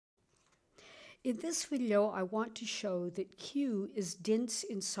In this video, I want to show that Q is dense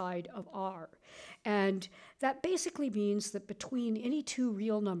inside of R. And that basically means that between any two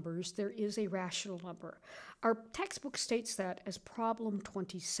real numbers, there is a rational number. Our textbook states that as problem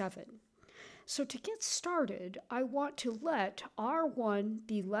 27. So to get started, I want to let R1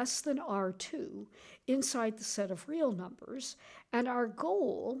 be less than R2 inside the set of real numbers. And our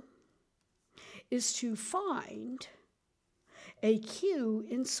goal is to find a Q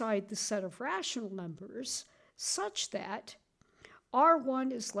inside the set of rational numbers such that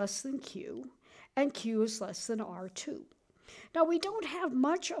R1 is less than Q and Q is less than R2. Now, we don't have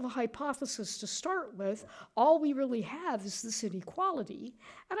much of a hypothesis to start with. All we really have is this inequality,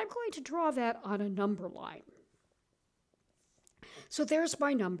 and I'm going to draw that on a number line. So there's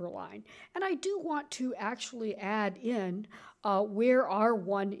my number line, and I do want to actually add in where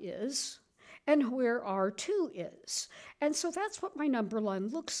R1 is and where R2 is. And so that's what my number line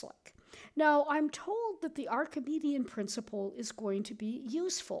looks like. Now, I'm told that the Archimedean principle is going to be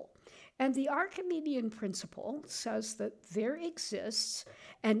useful. And the Archimedean principle says that there exists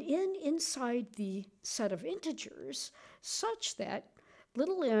an n inside the set of integers such that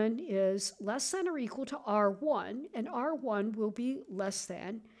little n is less than or equal to R1, and R1 will be less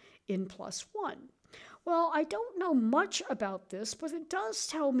than n plus 1. Well, I don't know much about this, but it does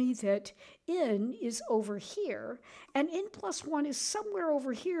tell me that n is over here, and n plus 1 is somewhere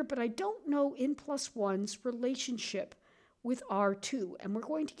over here, but I don't know n plus 1's relationship with R2, and we're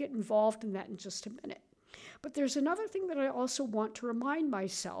going to get involved in that in just a minute. But there's another thing that I also want to remind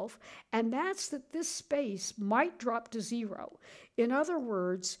myself, and that's that this space might drop to 0. In other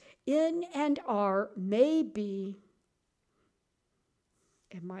words, n and R may be,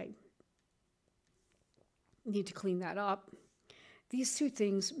 and I need to clean that up, these two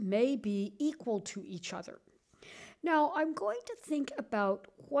things may be equal to each other. Now, I'm going to think about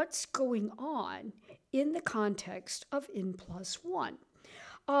what's going on in the context of n plus 1.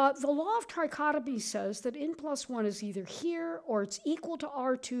 The law of trichotomy says that n plus 1 is either here, or it's equal to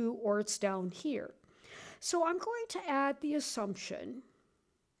R2, or it's down here. So I'm going to add the assumption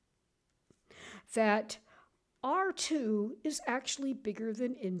that R2 is actually bigger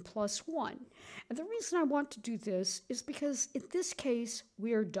than n plus 1. And the reason I want to do this is because in this case,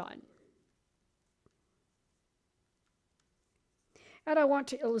 we're done. And I want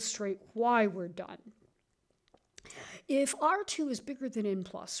to illustrate why we're done. If R2 is bigger than n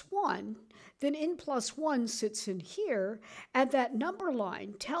plus 1, then n plus 1 sits in here, and that number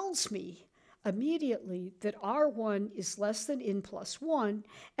line tells me immediately that R1 is less than n plus 1,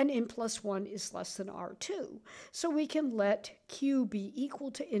 and n plus 1 is less than R2. So we can let Q be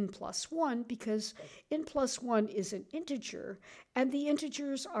equal to n plus 1 because n plus 1 is an integer, and the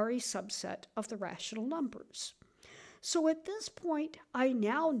integers are a subset of the rational numbers. So at this point, I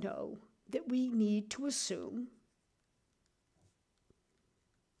now know that we need to assume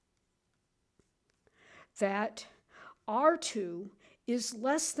that R2 is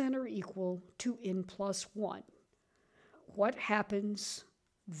less than or equal to n plus 1. What happens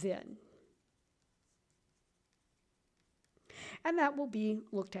then? And that will be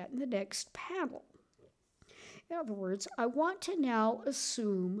looked at in the next panel. In other words, I want to now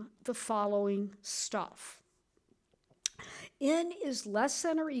assume the following stuff. N is less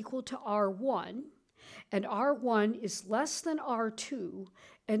than or equal to R1, and R1 is less than R2,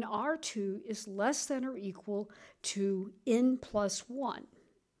 and R2 is less than or equal to n plus 1.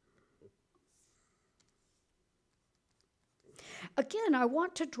 Again, I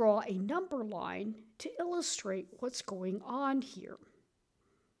want to draw a number line to illustrate what's going on here.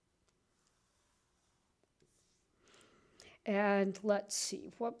 And let's see,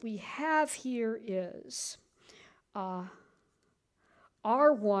 what we have here is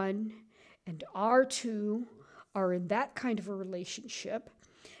R1 and R2 are in that kind of a relationship,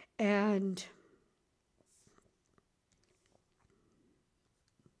 and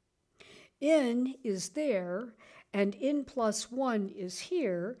n is there, and n plus 1 is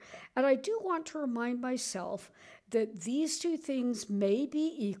here, and I do want to remind myself that these two things may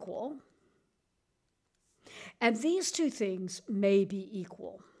be equal, and these two things may be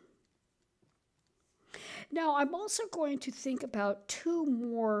equal. Now, I'm also going to think about two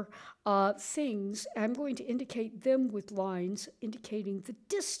more things. I'm going to indicate them with lines indicating the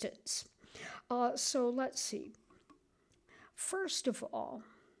distance. So let's see. First of all,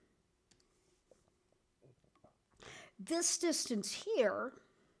 this distance here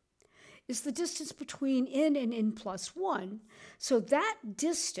is the distance between n and n plus 1. So that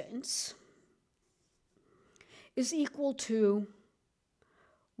distance is equal to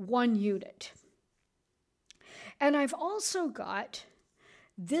 1 unit. And I've also got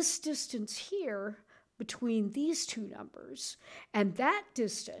this distance here between these two numbers, and that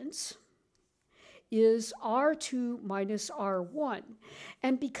distance is R2 minus R1.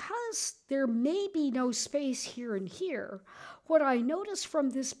 And because there may be no space here and here, what I notice from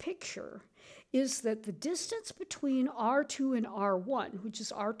this picture is that the distance between R2 and R1, which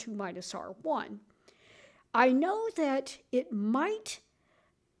is R2 minus R1, I know that it might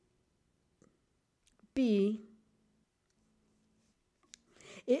be,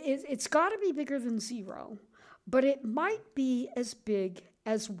 it's got to be bigger than 0, but it might be as big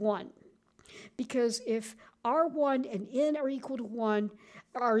as 1. Because if R1 and n are equal to 1,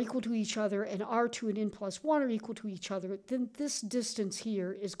 are equal to each other, and R2 and n plus 1 are equal to each other, then this distance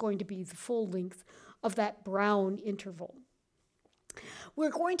here is going to be the full length of that Brown interval. We're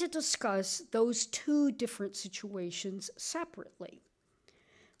going to discuss those two different situations separately.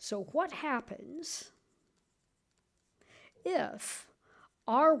 So what happens if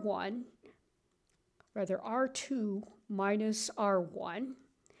R2 minus R1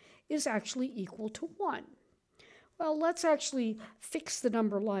 is actually equal to 1? Well, let's actually fix the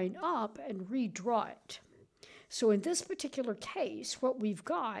number line up and redraw it. So in this particular case, what we've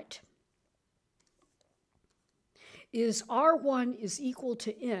got is R1 is equal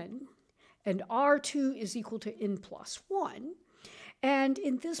to n, and R2 is equal to n plus 1. And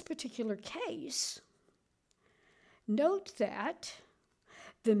in this particular case, note that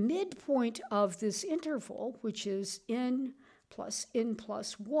the midpoint of this interval, which is n plus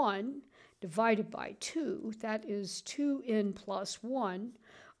 1 divided by 2, that is 2n plus 1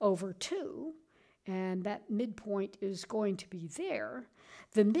 over 2, and that midpoint is going to be there.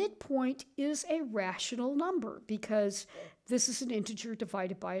 The midpoint is a rational number because this is an integer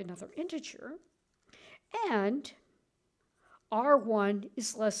divided by another integer, and R1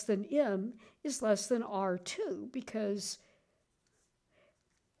 is less than m is less than R2 because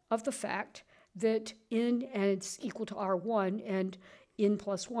of the fact that n is equal to R1 and n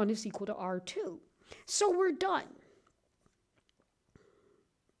plus 1 is equal to R2. So we're done.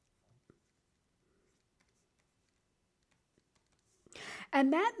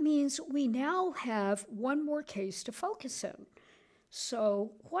 And that means we now have one more case to focus on.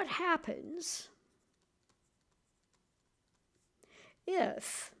 So what happens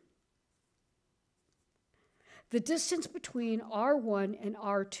if the distance between R1 and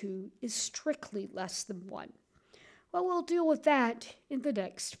R2 is strictly less than 1? Well, we'll deal with that in the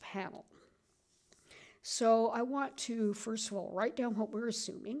next panel. So I want to, first of all, write down what we're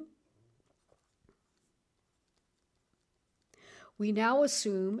assuming. We now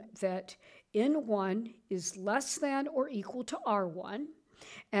assume that N1 is less than or equal to R1,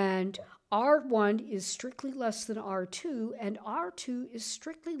 and R1 is strictly less than R2, and R2 is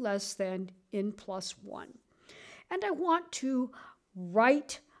strictly less than N plus 1. And I want to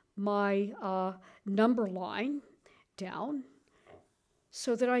write my number line down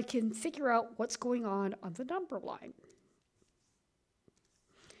so that I can figure out what's going on the number line.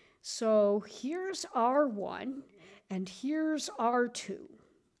 So here's R1 and here's R2.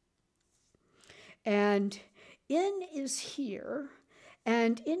 And n is here,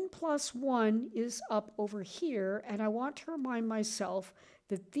 and n plus 1 is up over here, and I want to remind myself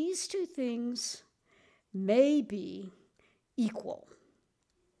that these two things may be equal.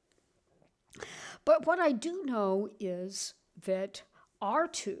 But what I do know is that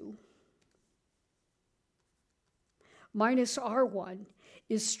R2 minus R1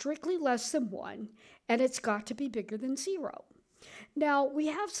 is strictly less than 1, and it's got to be bigger than 0. Now, we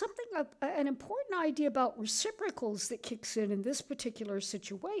have something, an important idea about reciprocals that kicks in this particular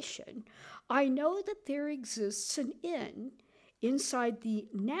situation. I know that there exists an n inside the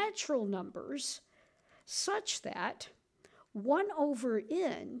natural numbers such that 1 over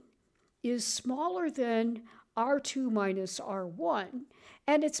n is smaller than R2 minus R1,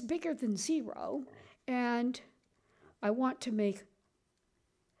 and it's bigger than 0, and I want to make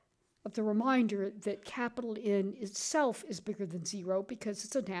the reminder that capital N itself is bigger than 0 because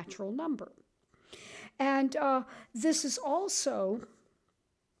it's a natural number. And this is also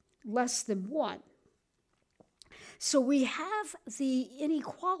less than 1. So we have the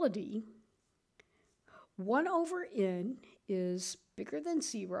inequality 1 over n is bigger than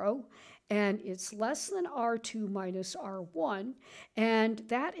 0, and it's less than R2 minus R1, and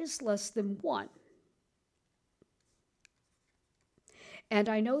that is less than 1. And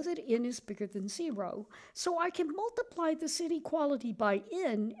I know that n is bigger than 0, so I can multiply this inequality by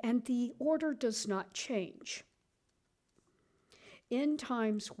n, and the order does not change. N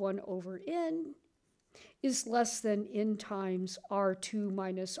times 1 over n is less than n times R2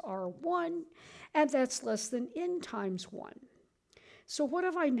 minus R1, and that's less than n times 1. So what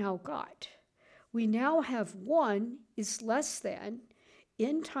have I now got? We now have 1 is less than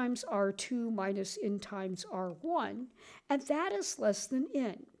n times r2 minus n times r1, and that is less than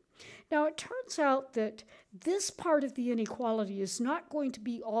n. Now, it turns out that this part of the inequality is not going to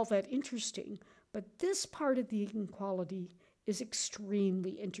be all that interesting, but this part of the inequality is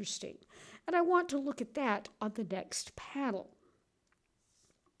extremely interesting. And I want to look at that on the next panel.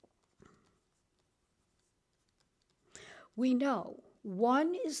 We know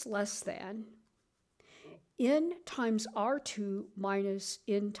 1 is less than n times r2 minus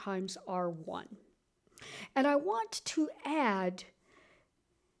n times r1. And I want to add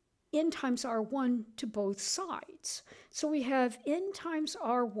n times r1 to both sides. So we have n times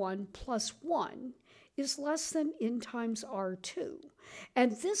r1 plus 1 is less than n times r2.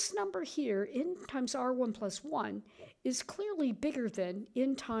 And this number here, n times r1 plus 1, is clearly bigger than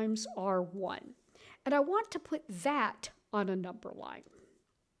n times r1. And I want to put that on a number line.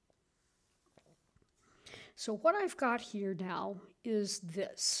 So what I've got here now is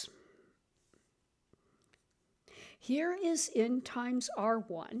this. Here is n times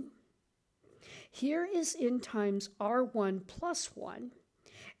r1. Here is n times r1 plus 1.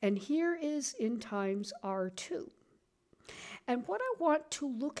 And here is n times r2. And what I want to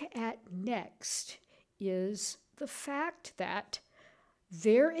look at next is the fact that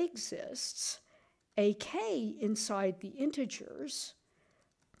there exists a k inside the integers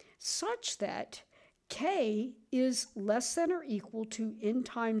such that k is less than or equal to n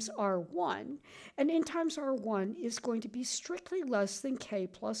times r1, and n times r1 is going to be strictly less than k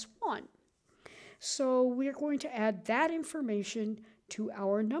plus 1. So we're going to add that information to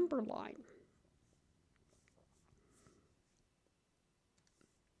our number line.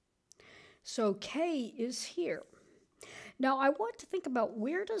 So k is here. Now I want to think about,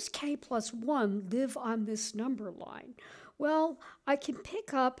 where does k plus 1 live on this number line? Well, I can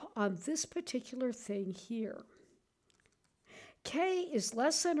pick up on this particular thing here. K is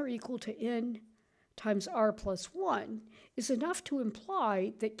less than or equal to n times r plus 1 is enough to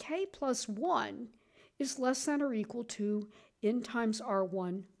imply that k plus 1 is less than or equal to n times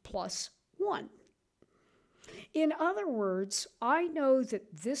r1 plus 1. In other words, I know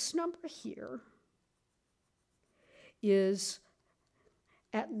that this number here is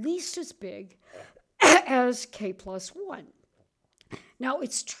at least as big as k plus 1. Now,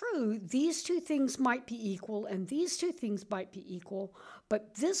 it's true, these two things might be equal and these two things might be equal,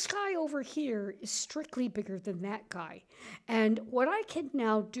 but this guy over here is strictly bigger than that guy. And what I can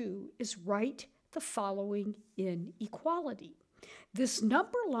now do is write the following inequality. This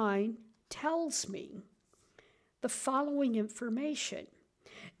number line tells me the following information.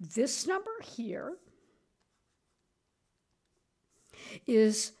 This number here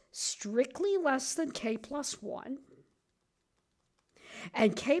is strictly less than k plus 1,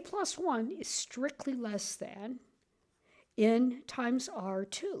 and k plus 1 is strictly less than n times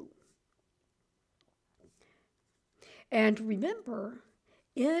r2. And remember,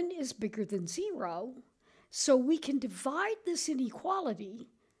 n is bigger than 0, so we can divide this inequality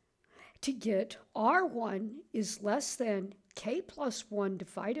to get r1 is less than k plus 1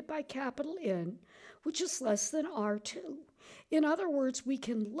 divided by capital N, which is less than r2. In other words, we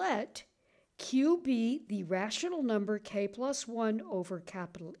can let q be the rational number k plus 1 over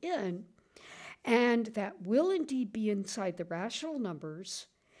capital N, and that will indeed be inside the rational numbers,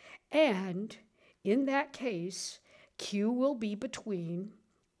 and in that case, q will be between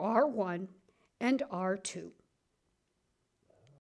r1 and r2.